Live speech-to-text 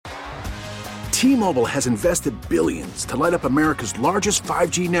T-Mobile has invested billions to light up America's largest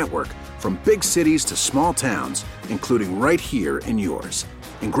 5G network, from big cities to small towns, including right here in yours.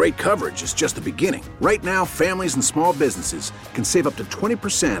 And great coverage is just the beginning. Right now, families and small businesses can save up to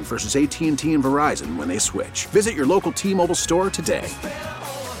 20% versus AT&T and Verizon when they switch. Visit your local T-Mobile store today.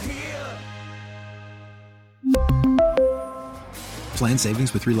 Plan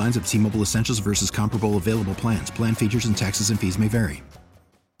savings with 3 lines of T-Mobile Essentials versus comparable available plans. Plan features and taxes and fees may vary.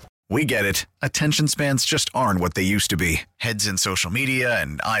 We get it. Attention spans just aren't what they used to be. Heads in social media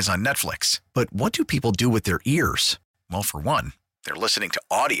and eyes on Netflix. But what do people do with their ears? Well, for one, they're listening to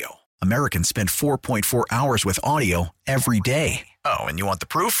audio. Americans spend 4.4 hours with audio every day. Oh, and you want the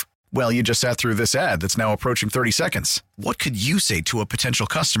proof? Well, you just sat through this ad that's now approaching 30 seconds. What could you say to a potential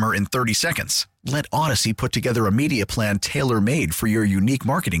customer in 30 seconds? Let Odyssey put together a media plan tailor-made for your unique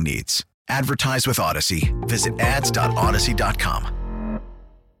marketing needs. Advertise with Odyssey. Visit ads.odyssey.com.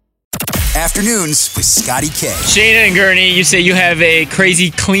 Afternoons with Scotty K. Shayna and Gurney, you say you have a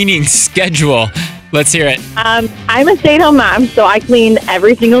crazy cleaning schedule. Let's hear it. I'm a stay-at-home mom, so I clean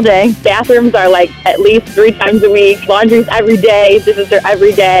every single day. Bathrooms are like at least 3 times a week. Laundry's every day. Dishes are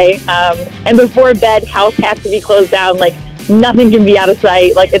every day. And before bed, house has to be closed down. Like, nothing can be out of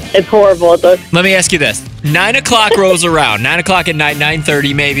sight. Like, it's horrible. Let me ask you this. 9 o'clock rolls around. 9 o'clock at night,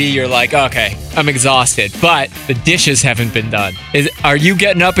 9:30 maybe. You're like, okay, I'm exhausted. But the dishes haven't been done. Are you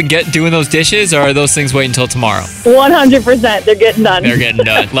getting up and doing those dishes, or are those things waiting until tomorrow? 100%. They're getting done. They're getting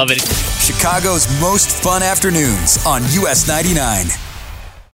done. Love it. Chicago's most fun afternoons on US 99.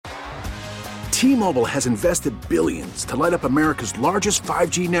 T-Mobile has invested billions to light up America's largest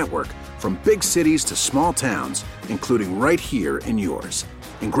 5G network, from big cities to small towns, including right here in yours.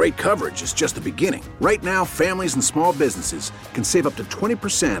 And great coverage is just the beginning. Right now, families and small businesses can save up to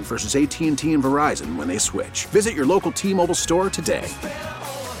 20% versus AT&T and Verizon when they switch. Visit your local T-Mobile store today.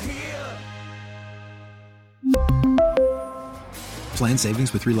 Plan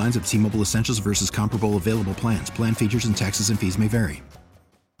savings with 3 lines of T-Mobile Essentials versus comparable available plans. Plan features and taxes and fees may vary.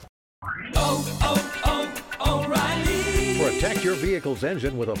 Protect your vehicle's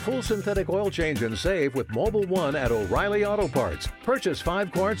engine with a full synthetic oil change and save with Mobil 1 at O'Reilly Auto Parts. Purchase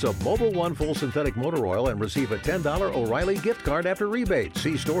 5 quarts of Mobil 1 full synthetic motor oil and receive a $10 O'Reilly gift card after rebate.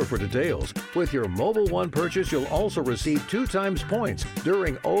 See store for details. With your Mobil 1 purchase, you'll also receive 2 times points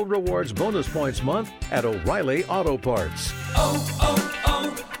during O Rewards Bonus Points Month at O'Reilly Auto Parts.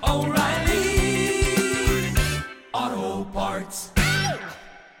 O'Reilly Auto Parts.